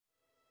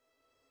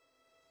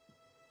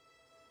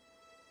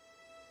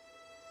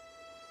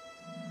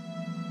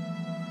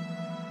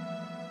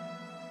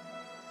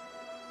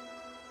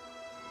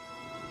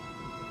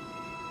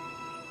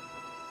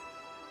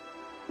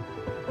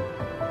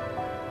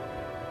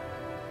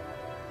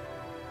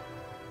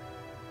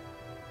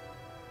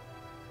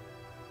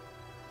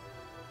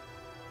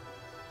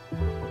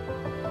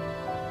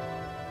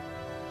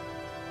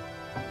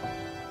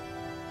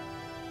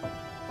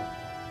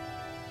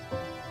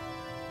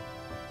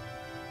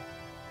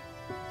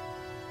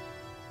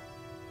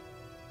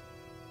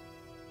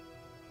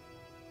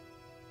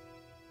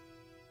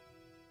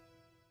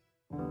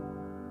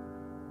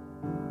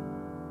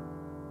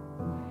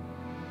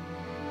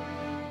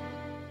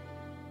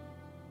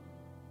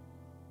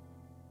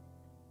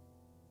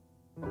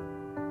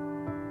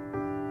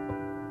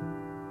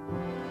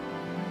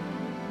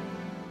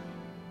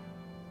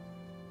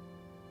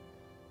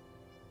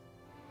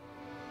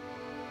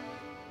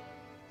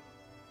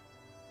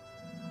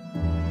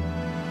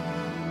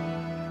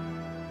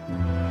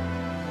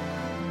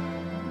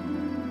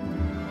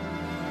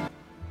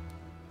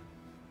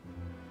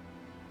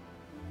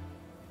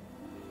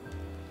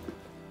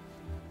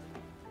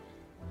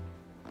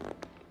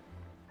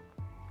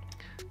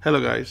Hello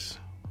guys,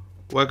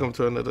 welcome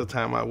to another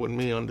time out with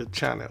me on the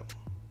channel.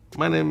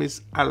 My name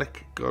is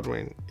Alec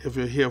Godwin if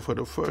you're here for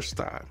the first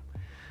time.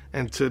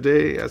 And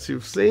today, as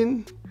you've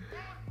seen,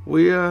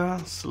 we are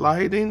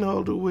sliding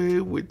all the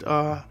way with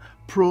our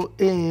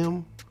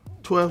Proaim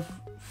 12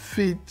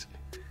 feet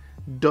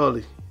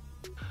dolly.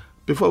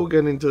 Before we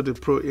get into the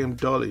Proaim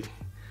dolly,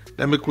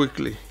 let me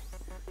quickly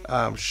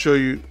show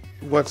you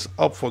what's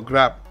up for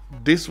grab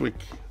this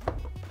week.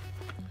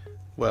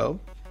 Well,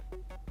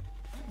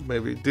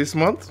 maybe this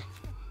month,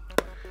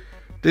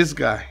 this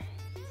guy,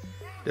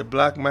 the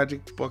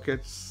Blackmagic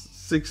Pocket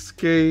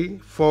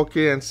 6K,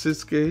 4K and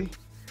 6K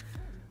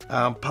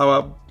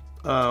power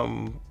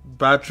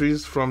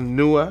batteries from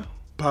Newer,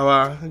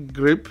 power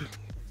grip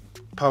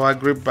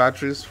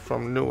batteries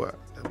from Newer.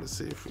 Let me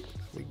see if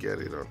we get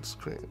it on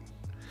screen.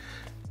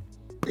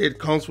 It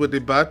comes with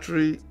the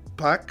battery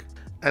pack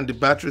and the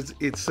batteries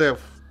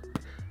itself,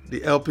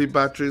 the LP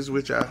batteries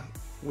which are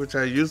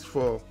used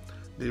for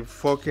the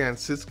 4K and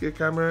 6K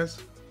cameras.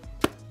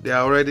 They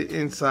are already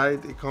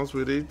inside. It comes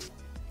with it.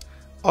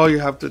 All you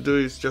have to do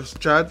is just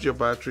charge your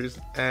batteries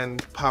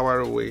and power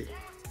away.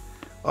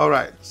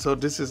 Alright, so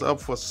this is up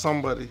for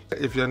somebody.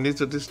 If you're new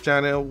to this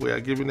channel, we are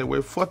giving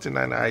away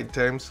 49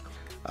 items.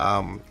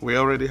 We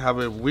already have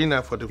a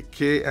winner for the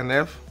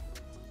KNF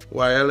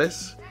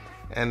wireless,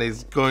 and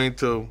it's going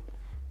to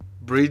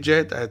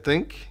Bridget, I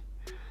think.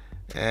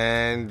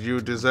 And you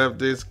deserve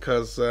this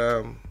because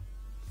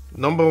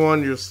number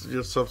one, you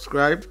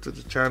subscribe to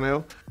the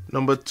channel.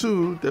 Number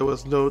two, there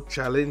was no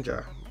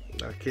challenger.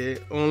 Okay,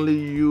 only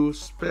you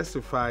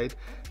specified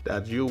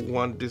that you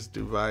want this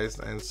device,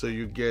 and so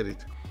you get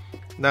it.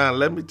 Now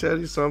let me tell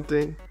you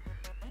something.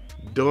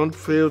 Don't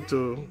fail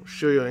to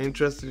show your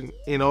interest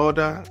in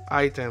other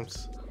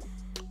items,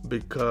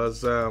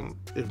 because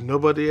if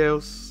nobody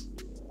else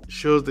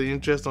shows the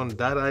interest on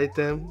that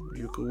item,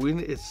 you could win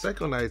a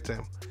second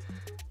item.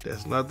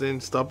 There's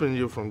nothing stopping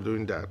you from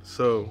doing that.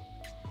 So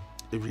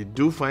if you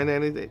do find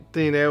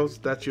anything else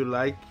that you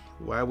like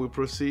while we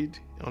proceed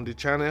on the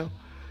channel,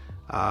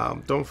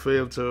 don't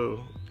fail to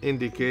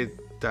indicate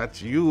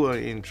that you are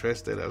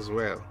interested as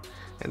well,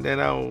 and then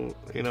I'll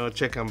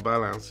check and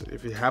balance.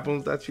 If it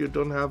happens that you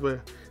don't have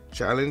a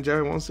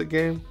challenger, once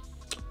again,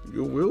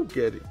 you will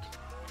get it.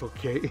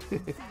 Okay.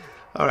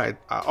 All right,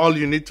 all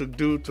you need to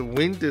do to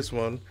win this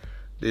one,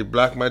 the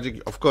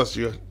Blackmagic, of course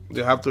you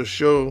have to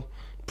show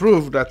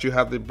proof that you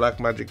have the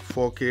Blackmagic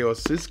 4K or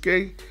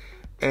 6K,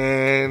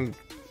 and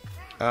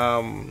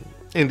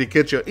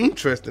indicate your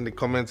interest in the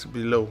comments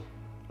below.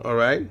 All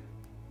right,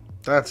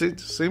 that's it,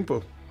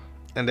 simple.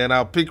 And then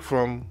I'll pick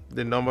from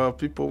the number of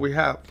people we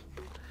have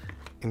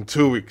in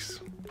 2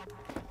 weeks.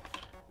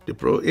 The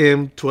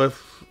Proaim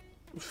 12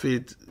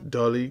 feet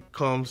dolly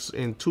comes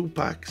in 2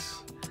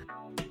 packs.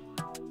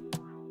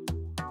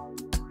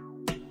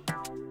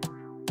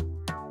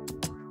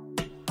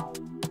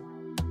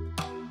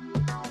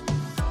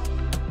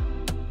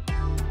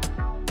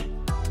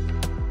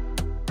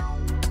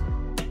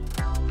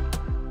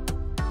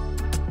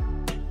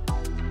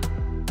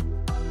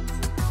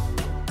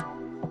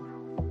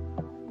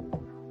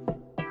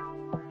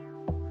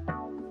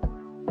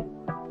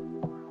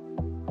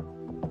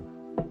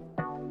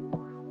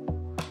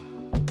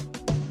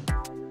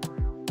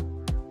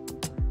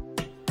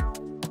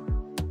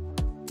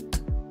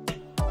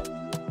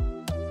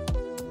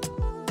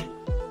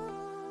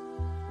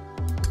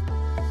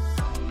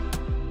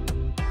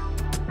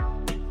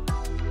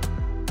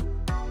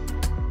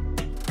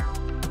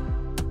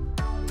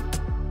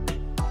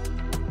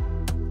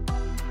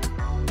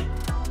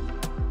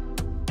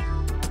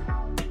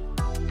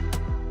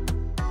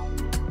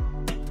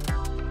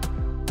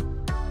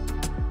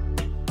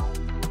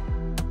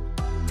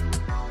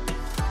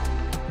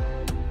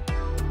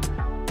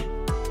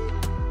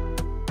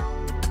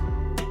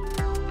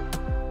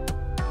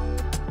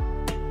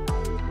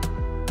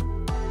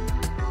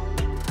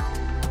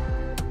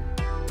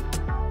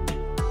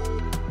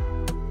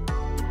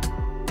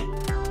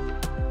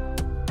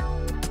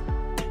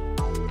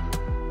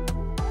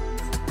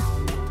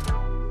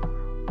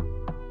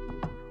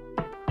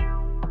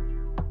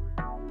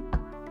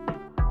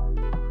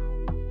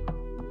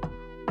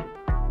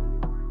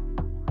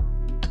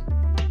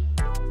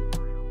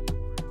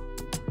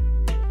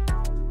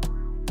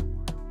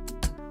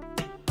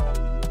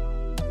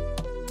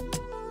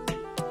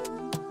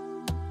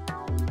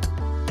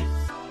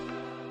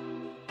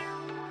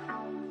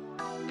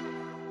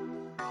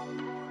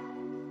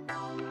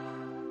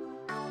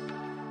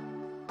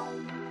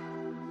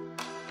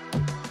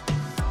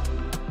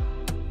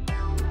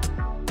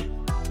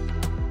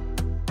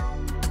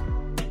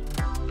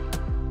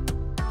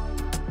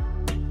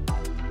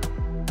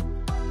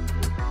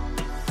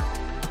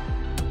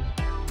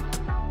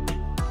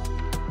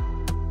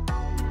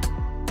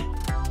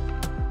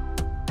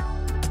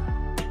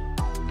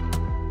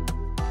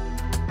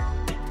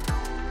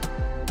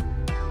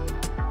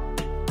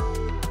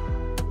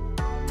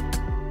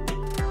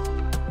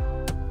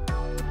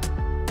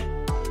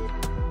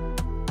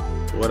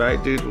 What I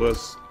did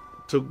was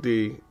took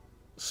the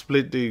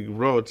split the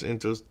rods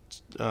into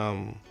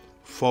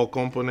 4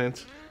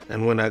 components,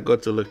 and when I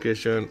got to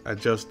location, I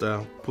just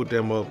put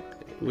them up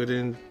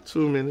within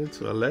 2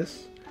 minutes or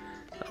less.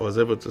 I was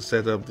able to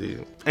set up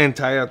the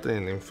entire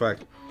thing. In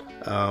fact,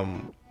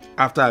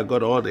 after I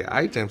got all the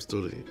items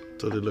to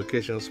the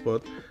location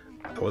spot,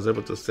 I was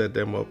able to set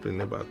them up in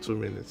about 2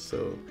 minutes.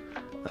 So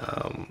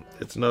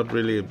it's not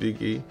really a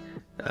biggie.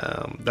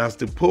 That's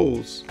the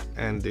poles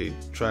and the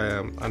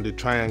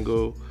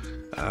triangle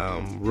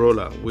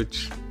roller,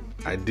 which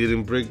I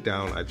didn't break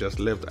down. I just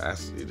left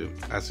as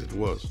it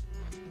was.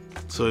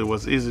 So it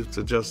was easy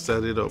to just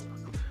set it up.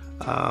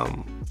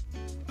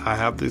 I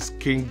have this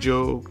King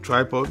Joe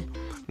tripod.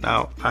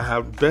 Now I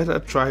have better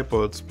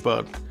tripods,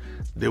 but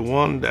the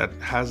one that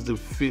has the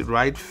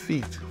right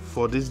feet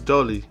for this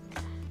dolly,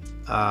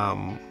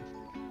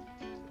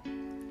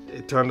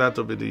 it turned out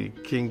to be the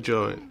King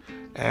Joe,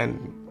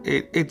 and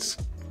it's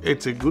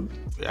a good.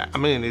 I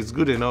mean, it's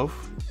good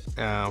enough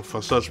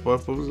for such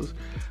purposes.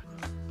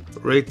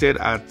 Rated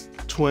at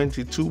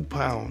 22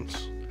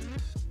 pounds,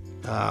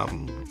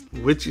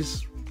 which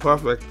is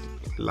perfect.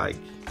 Like,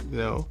 you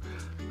know,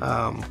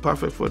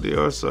 perfect for the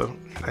Ursa.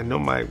 I know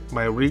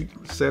my rig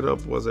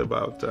setup was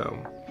about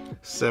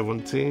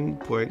 17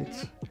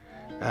 points,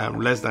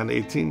 less than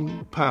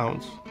 18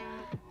 pounds,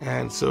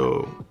 and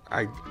so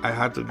I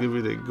had to give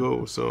it a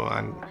go. So,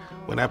 and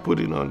when I put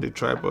it on the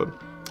tripod,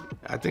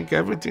 I think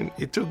everything,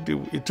 it took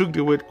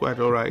the weight quite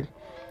all right.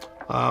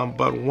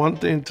 But one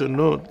thing to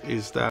note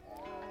is that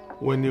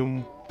when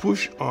you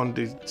push on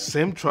the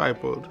same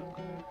tripod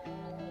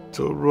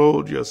to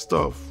roll your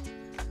stuff,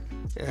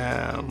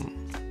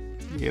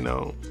 you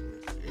know,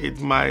 it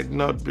might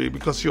not be,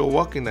 because you're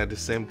walking at the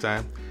same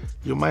time,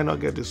 you might not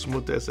get the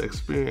smoothest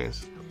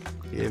experience.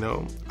 You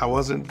know, I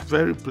wasn't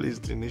very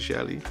pleased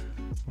initially,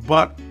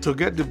 but to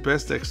get the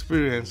best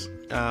experience,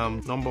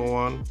 number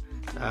one,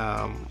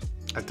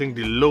 I think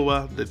the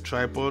lower the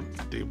tripod,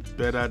 the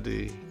better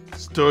the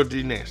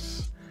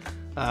sturdiness.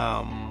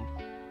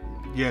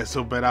 Yeah,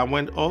 so but I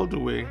went all the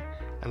way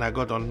and I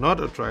got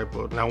another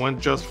tripod, and I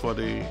went just for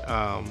the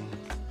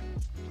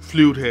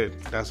fluid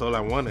head. That's all I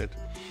wanted.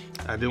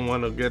 I didn't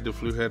want to get the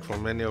fluid head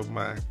from any of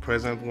my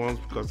present ones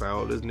because I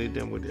always need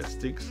them with their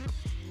sticks.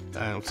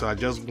 So I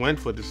just went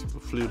for this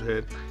fluid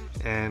head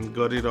and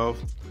got it off,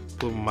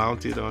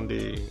 mounted on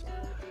the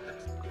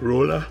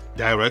roller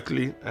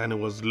directly, and it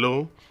was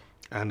low,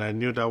 and I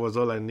knew that was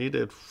all I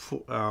needed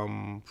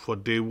for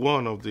day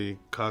one of the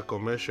car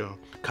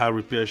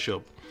repair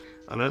shop.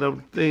 Another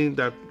thing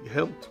that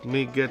helped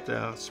me get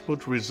a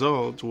smooth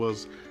result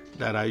was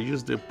that I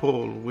used a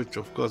pole, which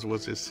of course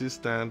was a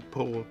C-stand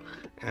pole,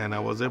 and I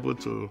was able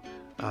to,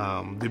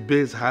 the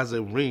base has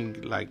a ring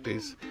like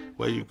this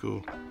where you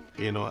could,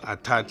 you know,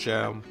 attach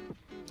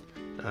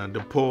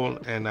the pole,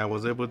 and I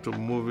was able to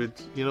move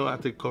it, you know,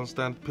 at a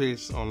constant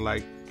pace,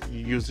 unlike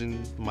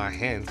using my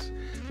hands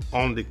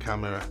on the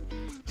camera.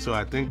 So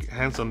I think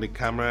hands on the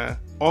camera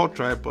or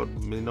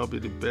tripod may not be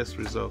the best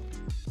result.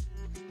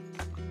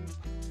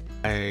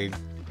 I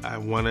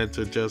wanted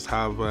to just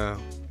have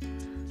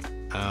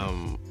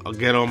I'll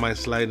get on my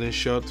sliding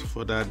shot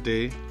for that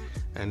day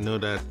and know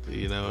that,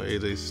 you know,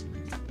 it is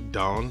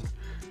done.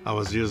 I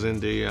was using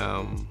the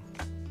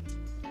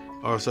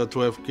Ursa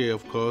 12K,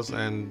 of course,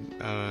 and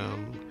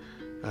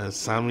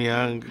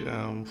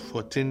Samyang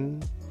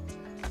 14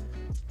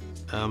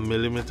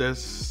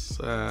 millimeters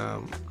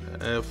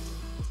f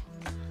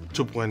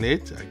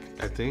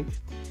 2.8, I think,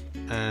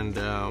 and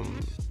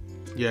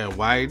yeah,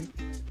 wide.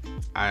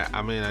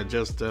 I mean, I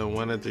just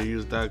wanted to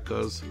use that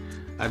because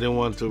I didn't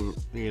want to,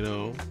 you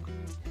know,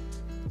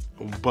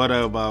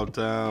 bother about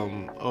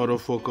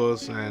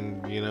autofocus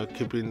and, you know,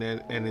 keeping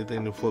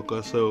anything in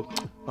focus. So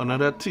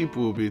another tip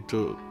will be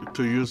to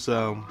use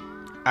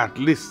at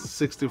least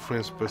 60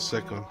 frames per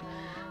second.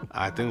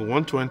 I think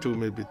 120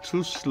 may be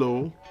too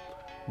slow,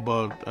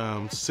 but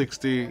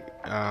 60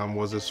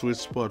 was a sweet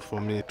spot for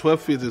me.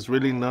 12 feet is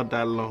really not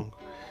that long.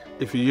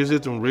 If you use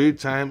it in real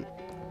time,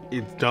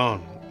 it's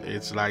done.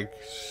 It's like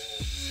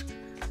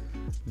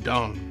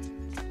done,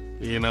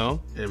 you know.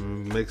 It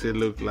makes it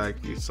look like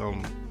it's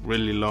some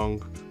really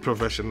long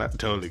professional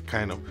dolly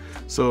kind of.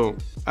 So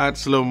add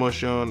slow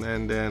motion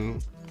and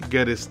then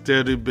get a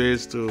steady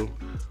base to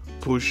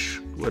push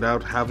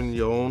without having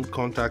your own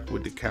contact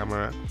with the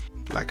camera,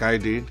 like I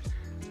did,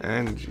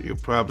 and you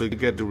probably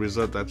get the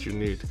result that you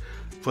need.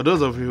 For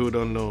those of you who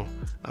don't know,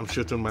 I'm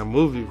shooting my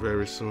movie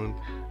very soon,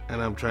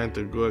 and I'm trying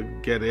to go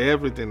get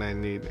everything I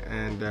need,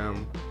 and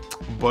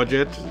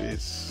budget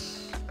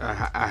is,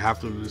 I have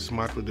to be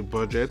smart with the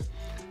budget.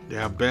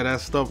 There are better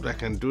stuff that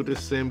can do the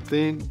same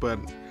thing, but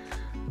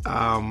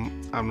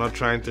I'm not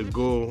trying to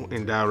go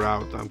in that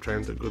route. I'm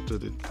trying to go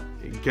to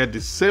get the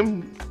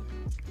same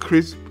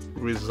crisp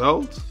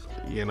result,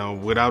 you know,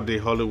 without the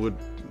Hollywood,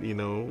 you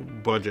know,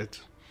 budget.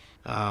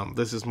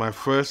 This is my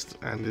first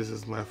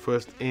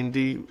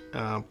indie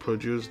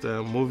produced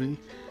movie,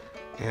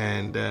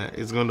 and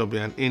it's going to be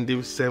an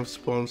indie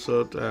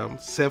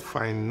self-sponsored,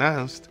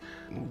 self-financed.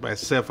 By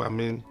self, I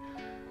mean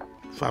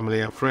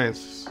family and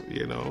friends,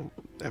 you know.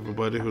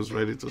 everybody who's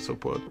ready to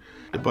support.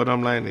 The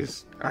bottom line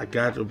is I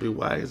got to be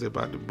wise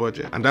about the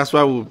budget, and that's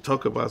why we'll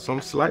talk about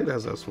some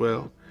sliders as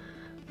well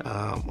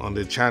on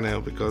the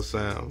channel, because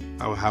I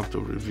will have to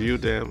review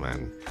them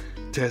and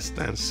test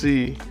and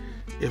see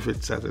if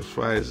it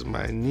satisfies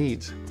my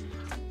needs.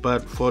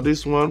 But for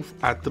this one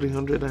at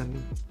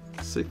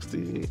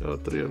 360 or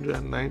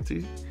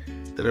 390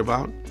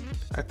 thereabout,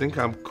 I think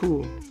I'm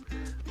cool,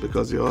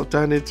 because the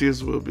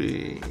alternatives will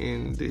be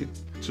in the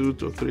 2,000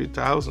 to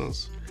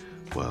 3,000s.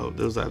 Well,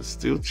 those are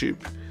still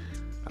cheap.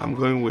 I'm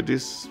going with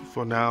this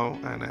for now,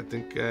 and I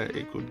think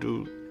it would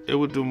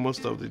do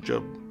most of the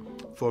job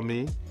for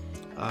me.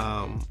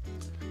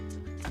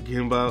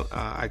 Gimbal,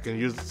 I can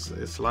use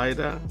a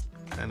slider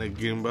and a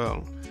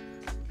gimbal,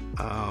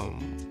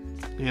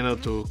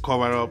 to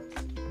cover up,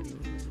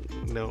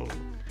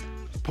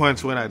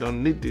 points when I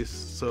don't need this.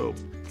 So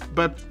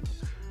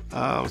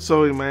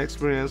in my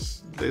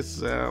experience,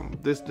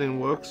 this thing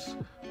works.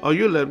 Or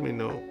you let me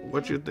know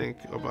what you think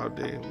about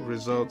the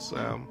results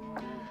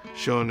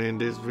shown in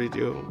this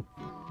video.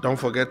 Don't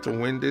forget to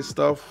win this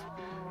stuff.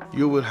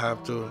 You will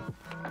have to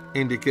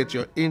indicate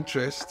your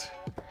interest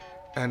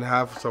and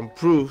have some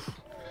proof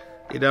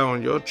either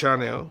on your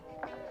channel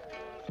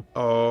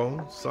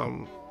or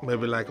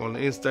maybe like on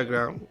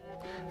Instagram,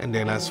 and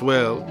then as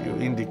well you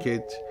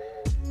indicate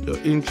your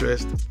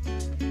interest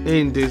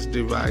in this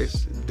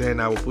device. Then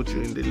I will put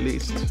you in the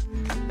list,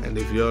 and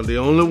if you're the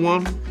only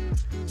one,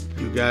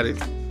 you got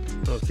it.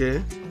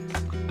 Okay,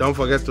 don't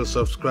forget to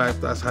subscribe.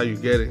 That's how you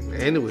get it.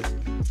 Anyway,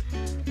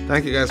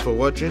 thank you guys for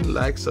watching.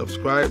 Like,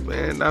 subscribe,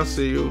 and I'll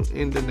see you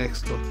in the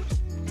next one.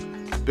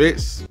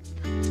 Peace.